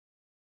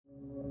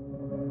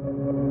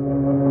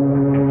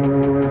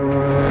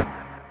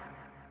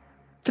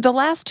For the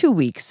last 2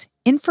 weeks,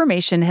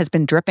 information has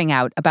been dripping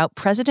out about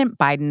President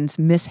Biden's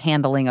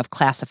mishandling of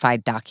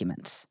classified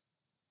documents.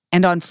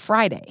 And on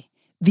Friday,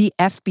 the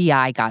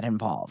FBI got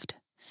involved.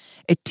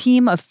 A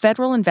team of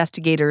federal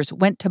investigators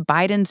went to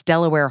Biden's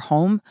Delaware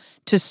home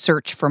to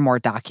search for more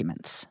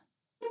documents.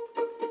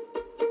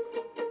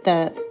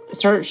 The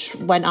search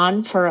went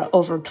on for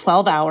over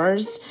 12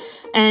 hours,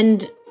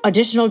 and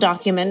additional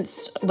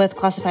documents with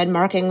classified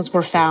markings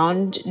were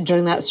found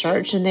during that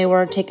search, and they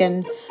were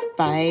taken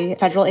by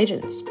federal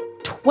agents.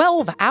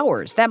 12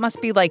 hours? That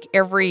must be like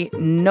every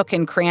nook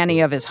and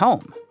cranny of his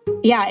home.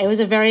 Yeah, it was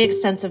a very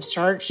extensive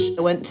search.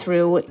 It went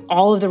through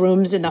all of the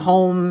rooms in the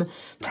home,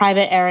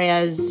 private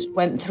areas,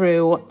 went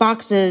through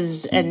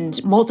boxes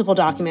and multiple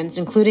documents,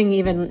 including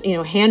even,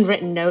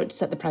 handwritten notes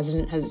that the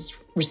president has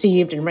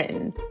received and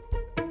written.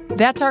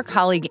 That's our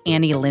colleague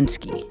Annie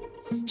Linskey.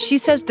 She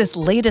says this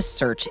latest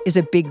search is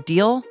a big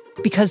deal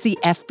because the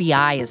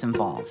FBI is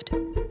involved.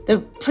 The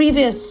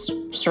previous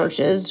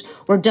searches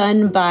were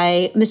done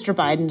by Mr.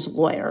 Biden's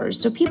lawyers,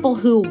 so people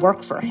who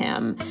work for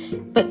him.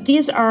 But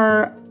these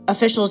are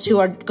officials who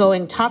are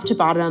going top to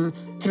bottom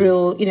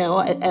through,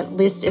 at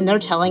least in their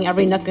telling,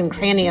 every nook and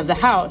cranny of the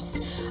House.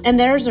 And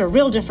there's a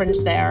real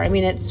difference there. I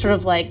mean, it's sort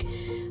of like,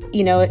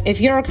 if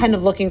you're kind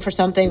of looking for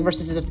something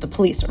versus if the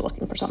police are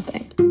looking for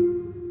something.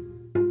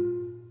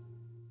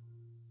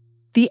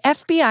 The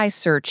FBI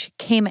search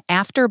came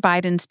after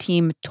Biden's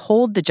team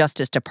told the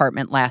Justice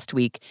Department last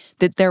week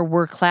that there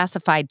were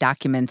classified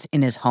documents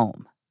in his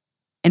home.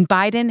 And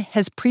Biden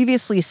has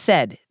previously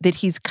said that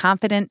he's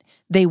confident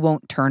they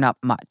won't turn up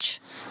much.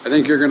 I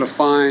think you're going to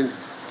find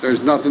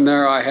there's nothing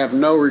there. I have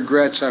no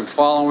regrets. I'm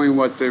following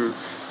what the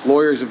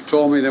lawyers have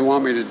told me they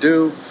want me to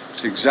do.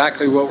 It's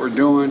exactly what we're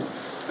doing.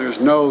 There's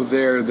no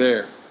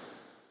there.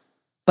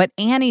 But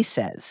Annie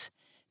says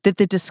that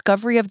the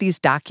discovery of these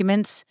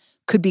documents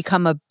could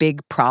become a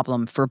big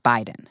problem for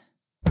Biden.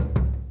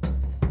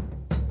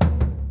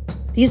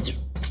 These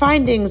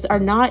findings are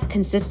not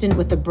consistent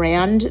with the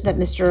brand that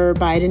Mr.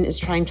 Biden is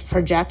trying to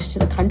project to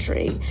the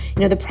country.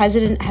 The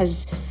president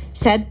has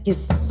said he's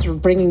sort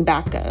of bringing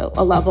back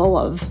a level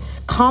of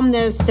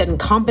calmness and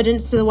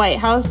competence to the White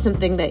House,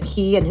 something that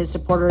he and his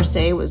supporters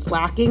say was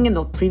lacking in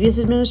the previous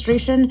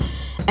administration.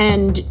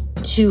 And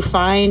to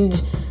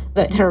find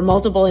that there are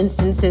multiple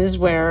instances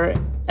where,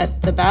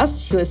 at the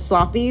best, he was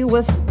sloppy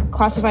with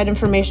classified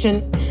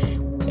information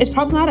is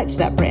problematic to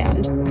that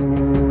brand.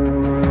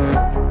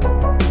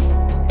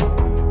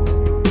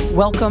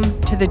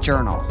 Welcome to The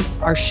Journal,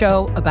 our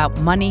show about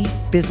money,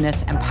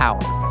 business, and power.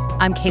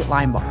 I'm Kate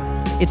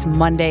Linebaugh. It's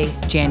Monday,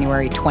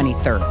 January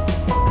 23rd.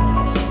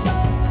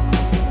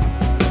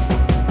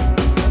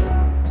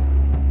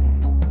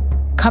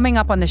 Coming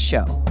up on the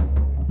show,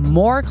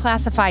 more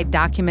classified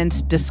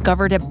documents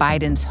discovered at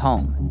Biden's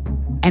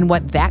home and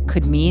what that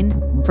could mean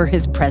for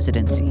his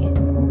presidency.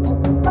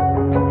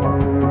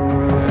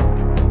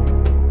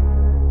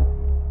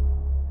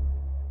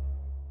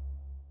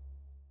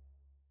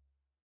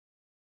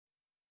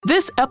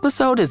 This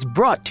episode is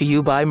brought to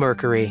you by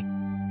Mercury.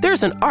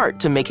 There's an art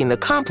to making the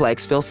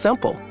complex feel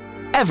simple.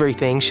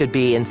 Everything should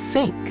be in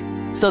sync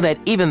so that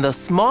even the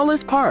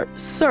smallest part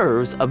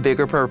serves a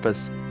bigger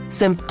purpose.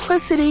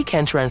 Simplicity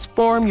can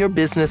transform your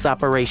business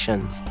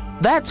operations.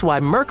 That's why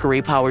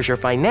Mercury powers your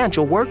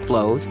financial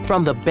workflows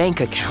from the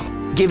bank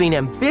account, giving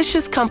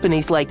ambitious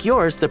companies like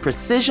yours the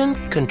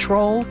precision,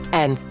 control,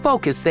 and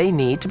focus they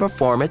need to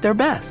perform at their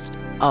best.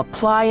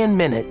 Apply in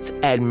minutes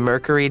at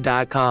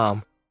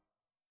Mercury.com.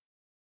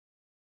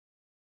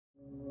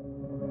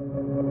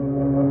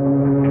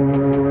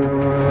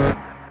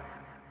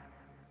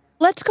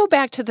 Let's go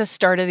back to the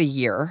start of the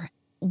year.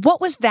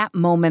 What was that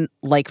moment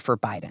like for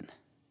Biden?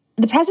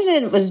 The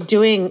president was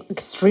doing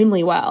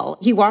extremely well.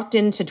 He walked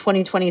into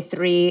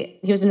 2023.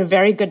 He was in a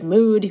very good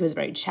mood. He was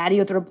very chatty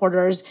with the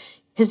reporters.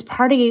 His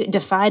party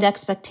defied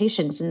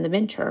expectations in the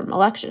midterm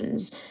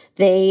elections.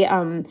 They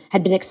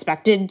had been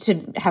expected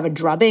to have a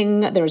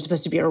drubbing. There was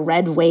supposed to be a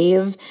red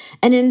wave.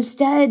 And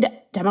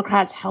instead,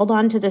 Democrats held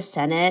on to the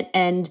Senate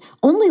and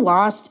only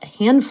lost a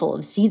handful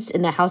of seats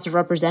in the House of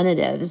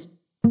Representatives.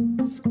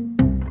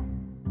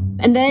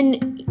 And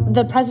then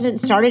the president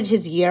started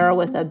his year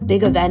with a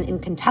big event in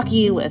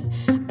Kentucky with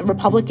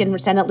Republican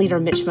Senate Leader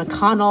Mitch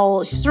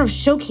McConnell, sort of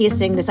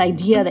showcasing this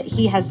idea that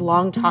he has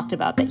long talked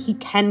about, that he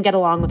can get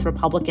along with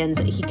Republicans,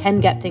 that he can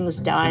get things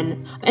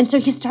done. And so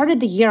he started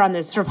the year on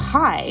this sort of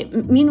high.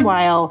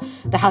 Meanwhile,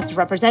 the House of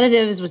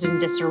Representatives was in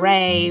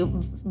disarray,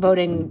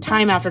 voting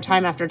time after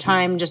time after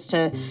time just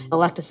to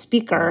elect a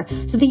speaker.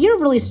 So the year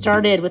really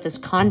started with this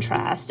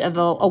contrast of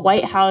a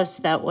White House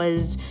that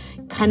was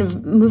kind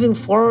of moving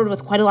forward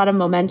with quite a lot of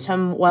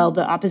momentum while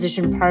the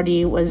opposition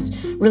party was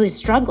really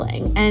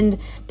struggling. And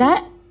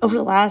that, over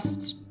the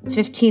last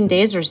 15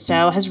 days or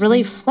so, has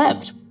really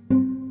flipped.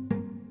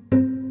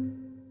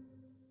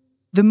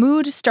 The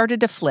mood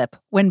started to flip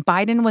when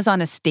Biden was on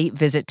a state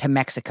visit to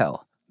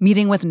Mexico,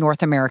 meeting with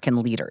North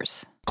American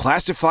leaders.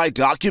 Classified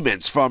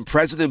documents from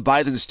President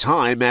Biden's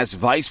time as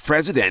vice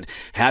president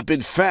have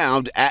been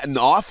found at an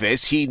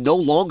office he no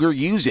longer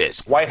uses.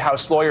 White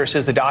House lawyer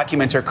says the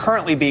documents are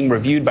currently being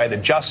reviewed by the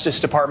Justice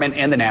Department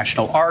and the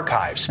National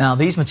Archives. Now,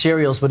 these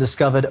materials were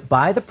discovered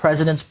by the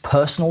president's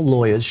personal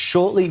lawyers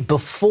shortly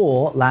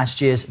before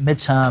last year's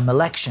midterm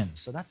elections.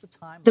 So that's the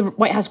time. The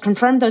White House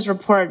confirmed those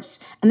reports,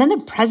 and then the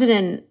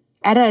president,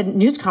 at a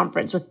news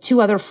conference with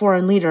two other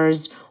foreign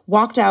leaders,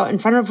 walked out in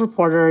front of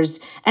reporters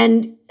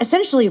and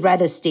essentially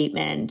read a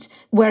statement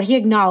where he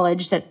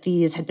acknowledged that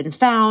these had been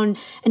found.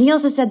 And he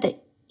also said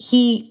that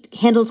he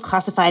handles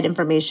classified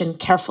information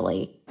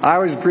carefully. I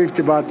was briefed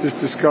about this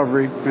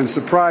discovery and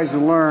surprised to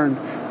learn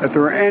that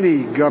there were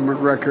any government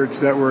records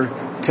that were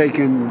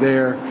taken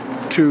there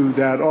to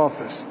that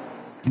office.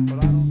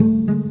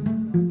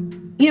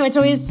 You know, it's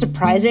always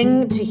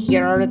surprising to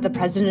hear the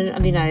president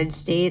of the United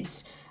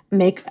States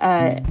make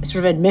a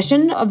sort of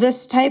admission of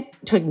this type,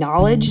 to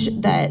acknowledge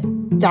that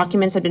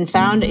documents had been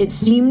found. It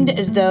seemed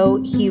as though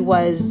he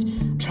was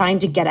trying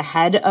to get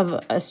ahead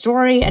of a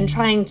story and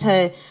trying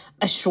to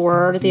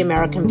assure the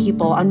American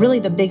people on really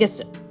the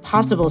biggest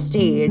possible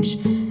stage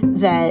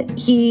that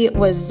he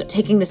was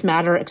taking this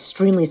matter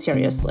extremely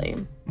seriously.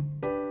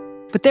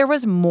 But there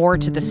was more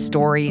to the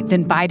story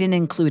than Biden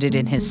included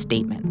in his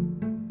statement.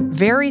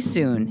 Very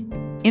soon,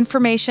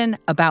 information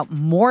about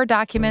more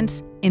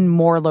documents in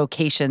more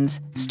locations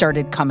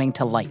started coming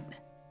to light.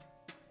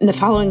 In the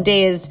following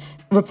days,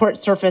 reports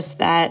surfaced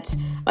that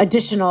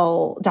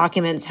additional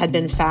documents had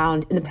been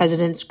found in the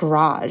president's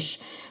garage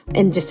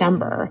in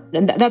December.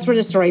 And that's where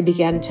the story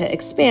began to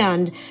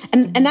expand.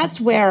 And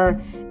that's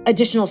where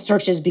additional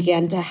searches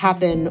began to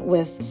happen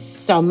with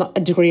some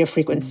degree of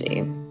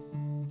frequency.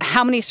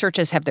 How many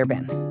searches have there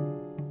been?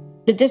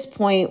 At this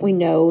point, we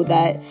know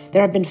that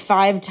there have been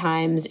 5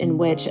 times in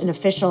which an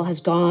official has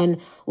gone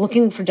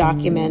looking for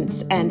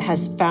documents and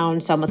has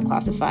found some with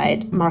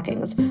classified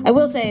markings. I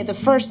will say the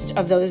first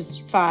of those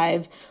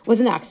 5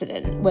 was an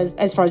accident, was,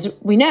 as far as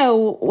we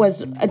know,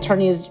 was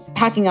attorneys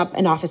packing up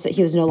an office that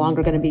he was no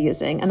longer going to be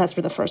using. And that's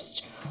where the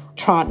first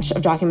tranche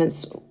of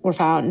documents were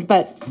found.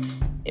 But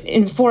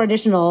in 4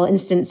 additional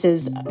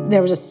instances,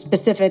 there was a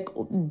specific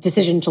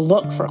decision to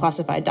look for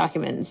classified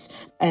documents,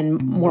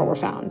 and more were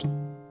found.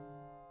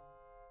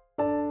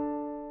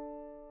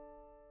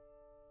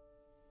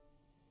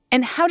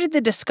 And how did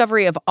the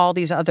discovery of all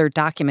these other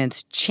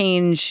documents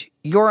change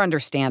your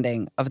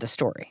understanding of the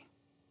story?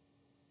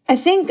 I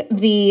think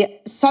the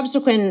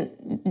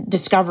subsequent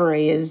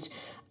discoveries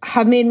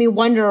have made me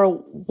wonder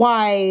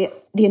why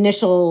the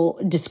initial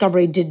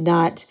discovery did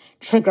not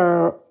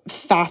trigger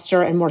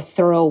faster and more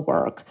thorough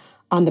work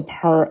on the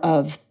part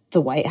of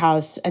the White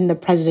House and the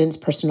president's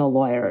personal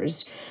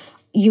lawyers.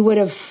 You would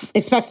have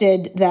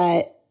expected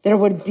that there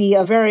would be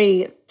a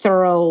very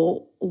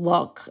thorough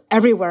look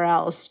everywhere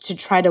else to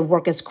try to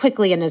work as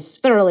quickly and as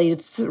thoroughly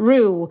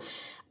through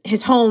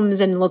his homes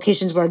and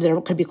locations where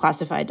there could be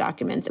classified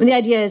documents. I mean, the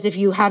idea is if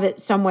you have it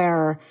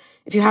somewhere,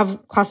 if you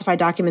have classified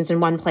documents in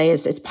one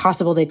place, it's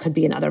possible they could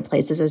be in other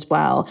places as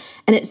well.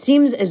 And it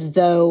seems as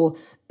though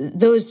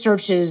those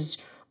searches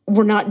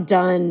were not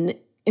done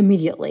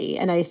immediately.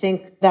 And I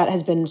think that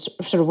has been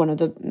sort of one of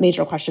the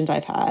major questions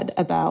I've had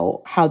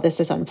about how this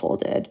has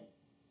unfolded.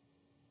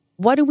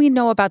 What do we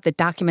know about the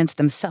documents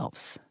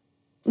themselves?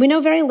 We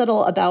know very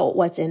little about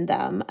what's in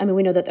them. I mean,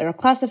 we know that they're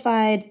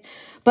classified,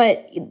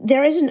 but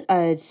there isn't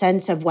a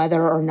sense of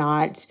whether or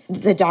not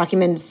the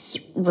documents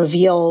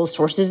reveal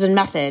sources and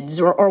methods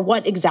or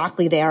what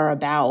exactly they are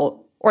about.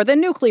 Or the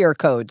nuclear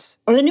codes.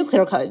 Or the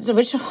nuclear codes,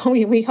 which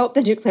we hope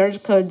the nuclear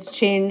codes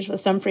change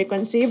with some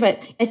frequency. But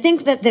I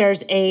think that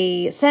there's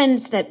a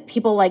sense that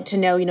people like to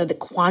know, the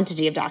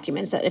quantity of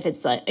documents, that if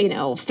it's,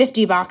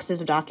 50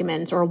 boxes of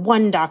documents or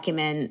one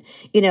document,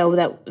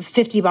 that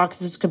 50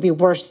 boxes could be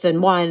worse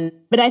than one.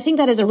 But I think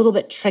that is a little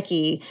bit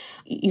tricky.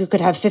 You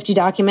could have 50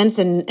 documents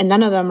and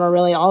none of them are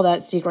really all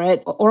that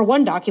secret, or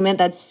one document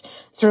that's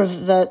sort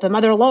of the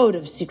mother lode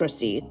of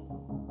secrecy.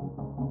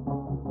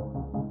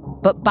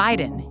 But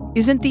Biden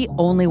isn't the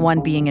only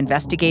one being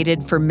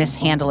investigated for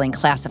mishandling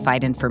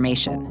classified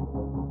information.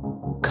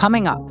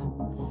 Coming up,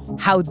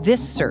 how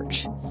this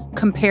search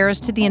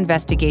compares to the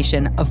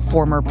investigation of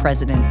former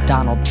President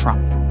Donald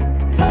Trump.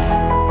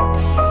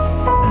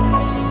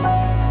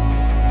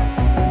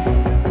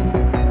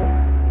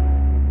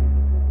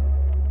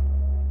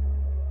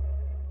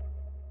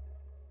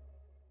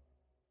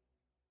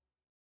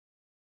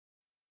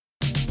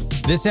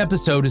 This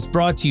episode is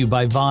brought to you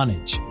by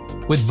Vonage.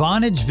 With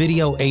Vonage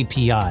Video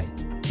API,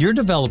 your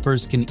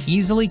developers can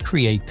easily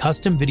create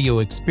custom video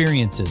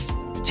experiences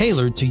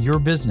tailored to your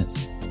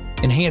business.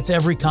 Enhance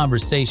every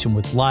conversation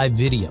with live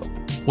video,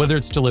 whether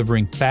it's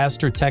delivering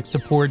faster tech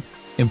support,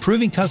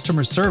 improving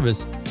customer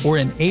service, or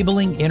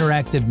enabling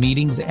interactive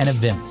meetings and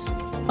events.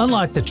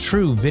 Unlock the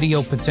true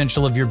video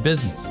potential of your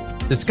business.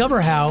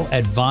 Discover how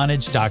at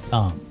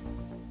Vonage.com.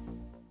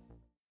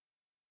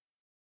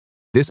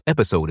 This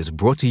episode is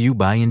brought to you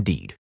by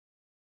Indeed.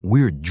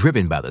 We're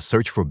driven by the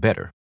search for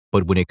better,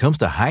 but when it comes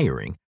to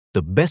hiring,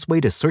 the best way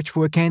to search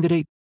for a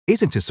candidate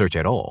isn't to search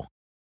at all.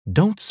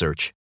 Don't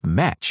search,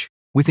 match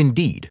with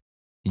Indeed.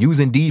 Use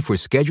Indeed for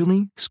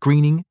scheduling,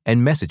 screening,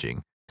 and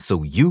messaging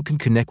so you can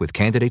connect with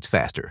candidates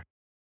faster.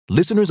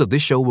 Listeners of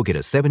this show will get a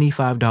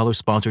 $75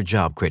 sponsored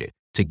job credit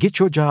to get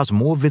your jobs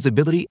more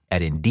visibility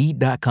at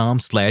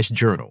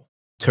Indeed.com/journal.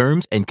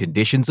 Terms and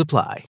conditions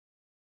apply.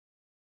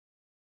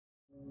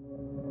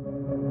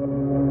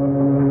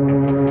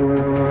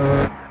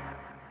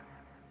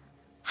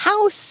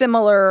 How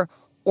similar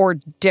or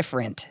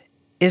different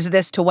is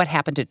this to what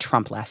happened to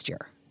Trump last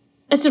year?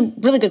 It's a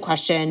really good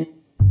question.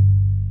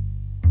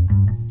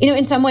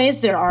 In some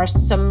ways, there are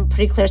some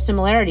pretty clear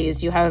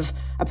similarities. You have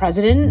a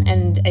president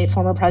and a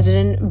former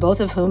president, both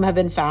of whom have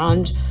been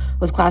found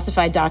with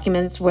classified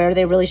documents where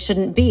they really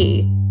shouldn't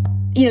be.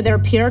 There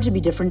appear to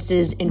be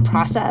differences in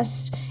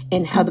process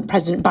in how the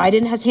President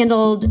Biden has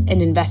handled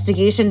an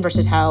investigation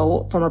versus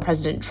how former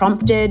President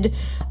Trump did,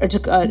 or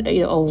took a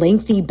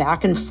lengthy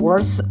back and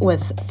forth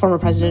with former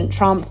President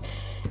Trump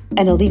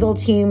and a legal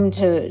team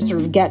to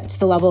sort of get to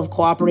the level of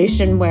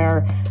cooperation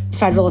where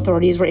federal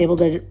authorities were able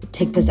to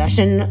take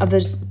possession of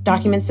those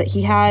documents that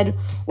he had.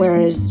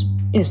 Whereas,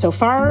 so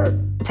far,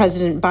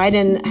 President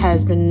Biden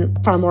has been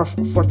far more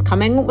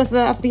forthcoming with the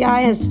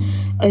FBI, has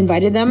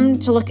invited them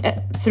to look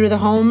through the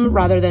home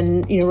rather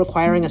than,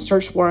 requiring a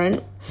search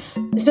warrant.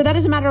 So that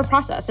is a matter of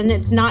process, and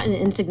it's not an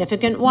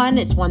insignificant one.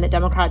 It's one that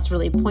Democrats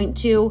really point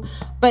to.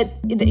 But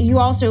you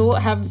also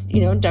have,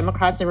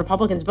 Democrats and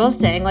Republicans both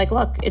saying,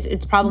 look,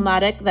 it's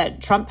problematic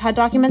that Trump had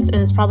documents, and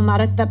it's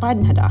problematic that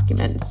Biden had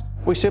documents.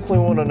 We simply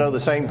want to know the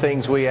same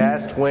things we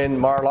asked when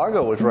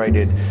Mar-a-Lago was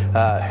raided.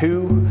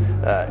 Who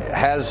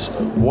has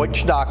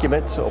which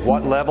documents?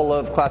 What level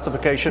of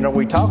classification are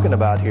we talking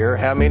about here?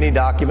 How many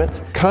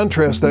documents?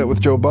 Contrast that with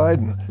Joe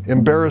Biden,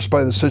 embarrassed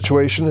by the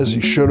situation as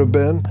he should have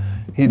been.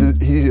 He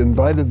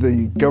invited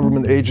the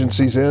government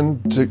agencies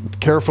in to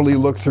carefully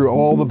look through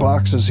all the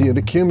boxes he had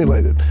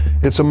accumulated.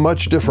 It's a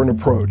much different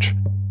approach.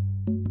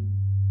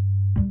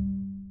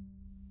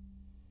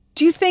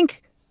 Do you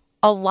think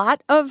a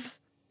lot of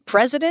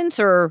presidents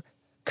or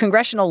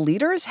congressional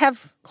leaders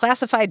have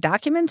classified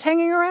documents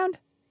hanging around?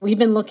 We've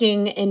been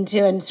looking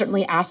into and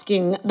certainly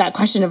asking that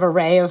question of an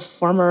array of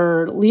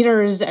former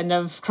leaders and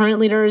of current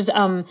leaders.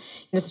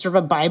 This is sort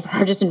of a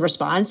bipartisan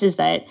response, is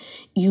that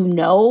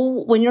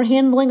when you're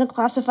handling a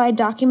classified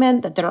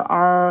document that there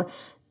are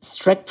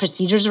strict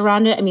procedures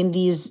around it. I mean,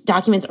 these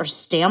documents are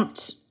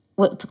stamped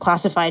with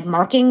classified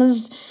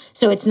markings,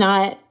 so it's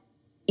not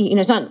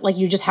it's not like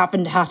you just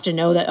happen to have to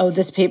know that,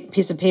 this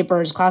piece of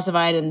paper is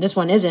classified and this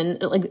one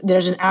isn't.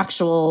 There's an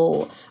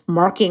actual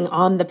marking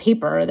on the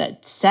paper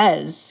that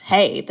says,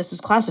 hey, this is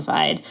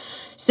classified.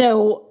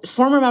 So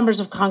former members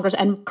of Congress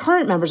and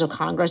current members of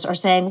Congress are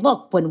saying,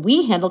 look, when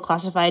we handle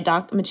classified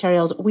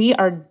materials, we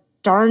are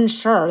darn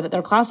sure that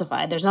they're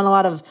classified. There's not a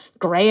lot of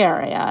gray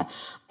area.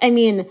 I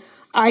mean,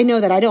 I know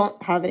that I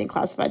don't have any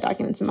classified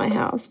documents in my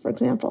house, for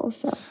example.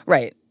 So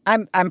right.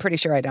 I'm pretty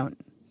sure I don't.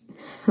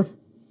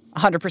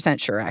 100%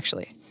 sure,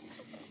 actually.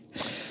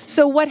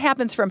 So what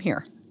happens from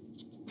here?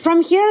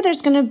 From here,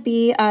 there's going to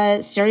be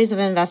a series of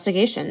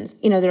investigations.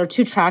 There are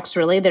two tracks,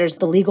 really. There's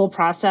the legal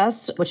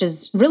process, which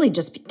is really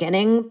just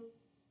beginning.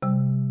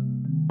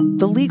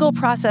 The legal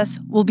process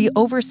will be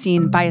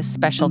overseen by a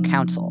special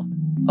counsel,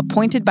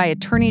 appointed by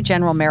Attorney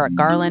General Merrick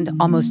Garland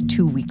almost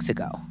 2 weeks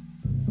ago.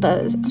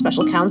 The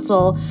special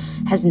counsel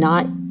has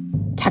not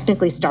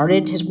technically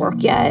started his work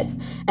yet.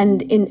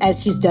 And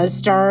as he does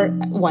start,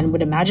 one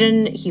would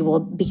imagine he will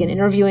begin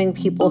interviewing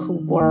people who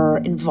were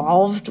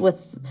involved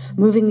with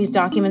moving these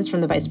documents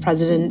from the vice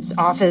president's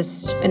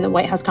office in the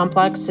White House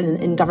complex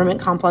and in government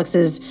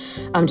complexes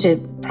to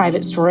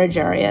private storage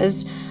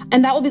areas.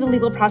 And that will be the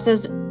legal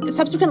process.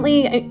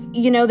 Subsequently,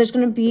 there's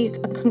going to be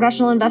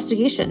congressional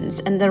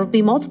investigations, and there will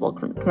be multiple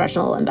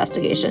congressional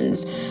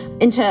investigations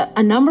into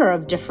a number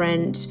of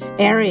different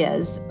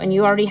areas. And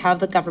you already have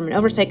the Government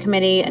Oversight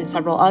Committee and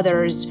several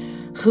others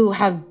who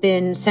have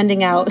been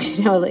sending out,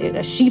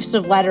 sheafs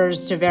of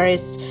letters to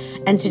various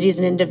entities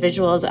and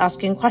individuals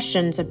asking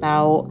questions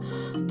about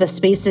the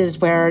spaces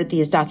where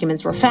these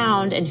documents were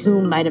found and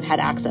who might have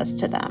had access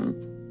to them.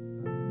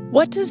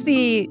 What does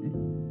the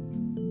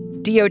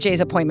DOJ's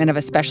appointment of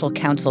a special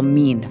counsel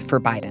mean for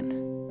Biden?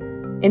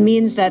 It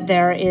means that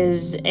there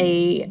is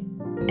a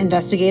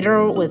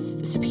investigator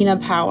with subpoena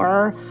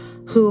power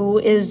who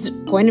is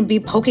going to be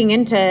poking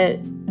into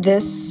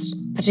this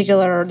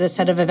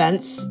set of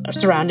events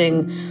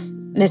surrounding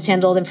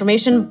mishandled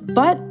information.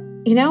 But,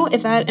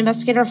 if that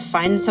investigator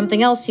finds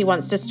something else he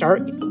wants to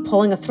start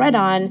pulling a thread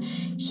on,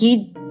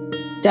 he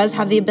does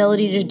have the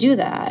ability to do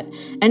that.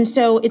 And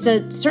so it's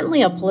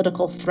certainly a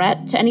political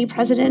threat to any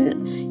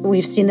president.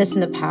 We've seen this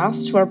in the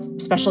past where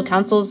special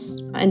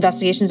counsel's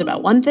investigations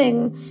about one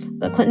thing,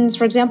 the Clintons,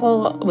 for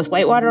example, with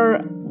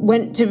Whitewater,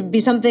 went to be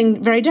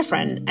something very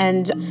different.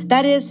 And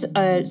that is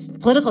a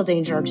political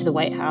danger to the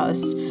White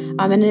House.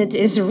 And it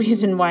is a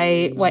reason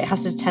why White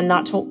Houses tend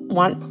not to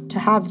want to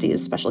have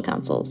these special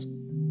counsels.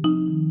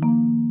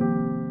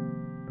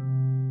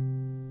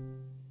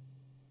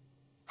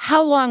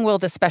 How long will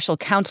the special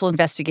counsel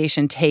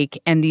investigation take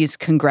and these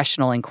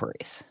congressional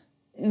inquiries?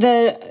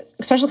 The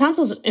special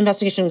counsel's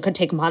investigation could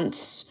take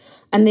months,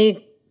 and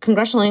the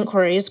congressional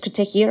inquiries could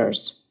take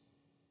years.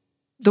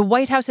 The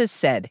White House has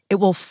said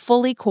it will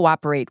fully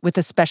cooperate with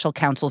the special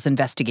counsel's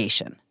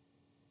investigation.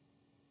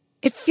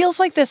 It feels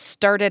like this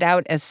started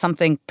out as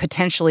something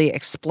potentially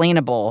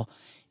explainable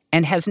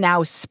and has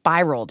now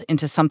spiraled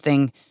into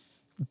something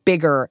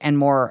bigger and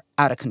more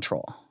out of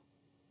control.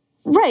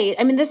 Right.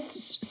 I mean,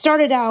 this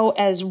started out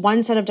as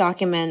one set of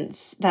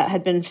documents that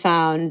had been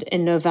found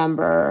in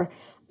November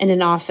in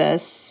an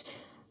office.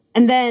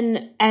 And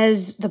then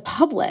as the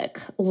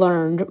public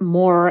learned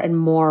more and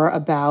more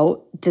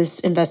about this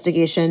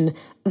investigation,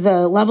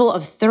 the level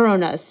of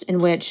thoroughness in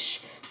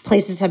which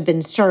places have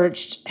been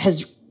searched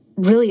has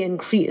really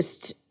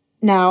increased.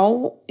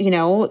 Now,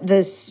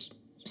 this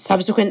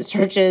subsequent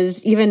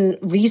searches, even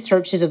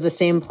researches of the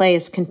same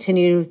place,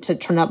 continue to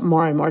turn up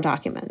more and more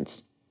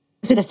documents.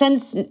 So the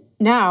sense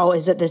now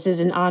is that this is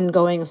an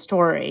ongoing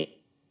story.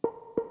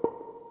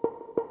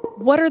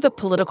 What are the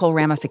political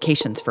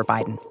ramifications for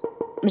Biden?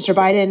 Mr.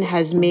 Biden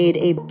has made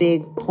a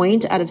big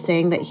point out of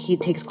saying that he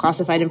takes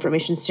classified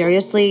information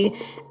seriously,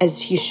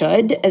 as he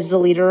should, as the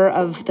leader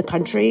of the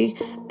country.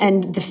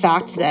 And the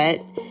fact that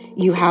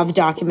you have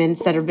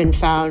documents that have been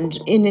found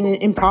in an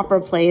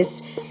improper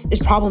place is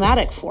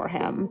problematic for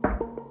him.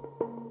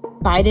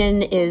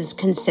 Biden is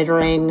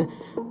considering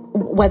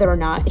whether or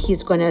not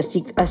he's going to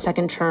seek a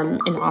second term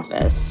in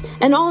office.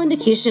 And all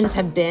indications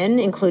have been,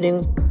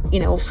 including,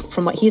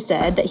 from what he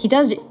said, that he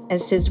does,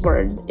 as his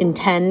word,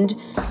 intend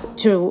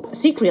to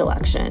seek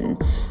re-election.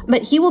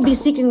 But he will be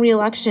seeking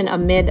re-election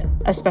amid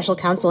a special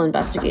counsel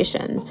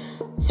investigation.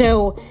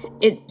 So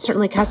it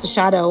certainly casts a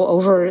shadow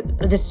over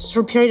this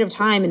sort of period of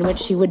time in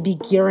which he would be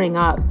gearing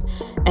up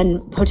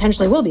and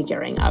potentially will be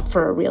gearing up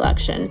for a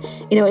re-election.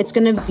 It's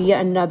going to be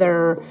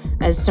another,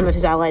 as some of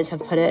his allies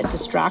have put it,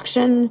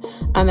 distraction.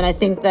 And I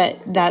think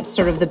that that's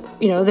sort of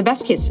the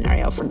best case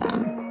scenario for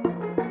them.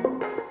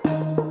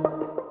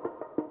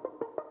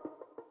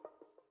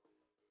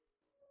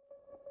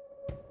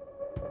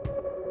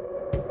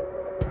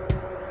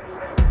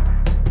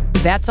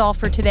 That's all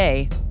for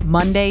today,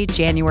 Monday,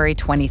 January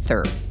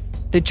 23rd.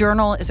 The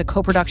Journal is a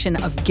co-production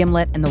of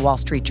Gimlet and The Wall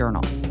Street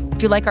Journal.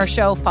 If you like our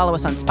show, follow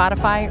us on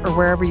Spotify or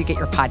wherever you get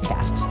your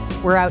podcasts.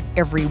 We're out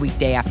every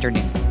weekday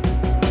afternoon.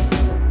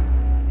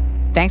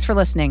 Thanks for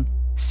listening.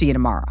 See you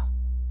tomorrow.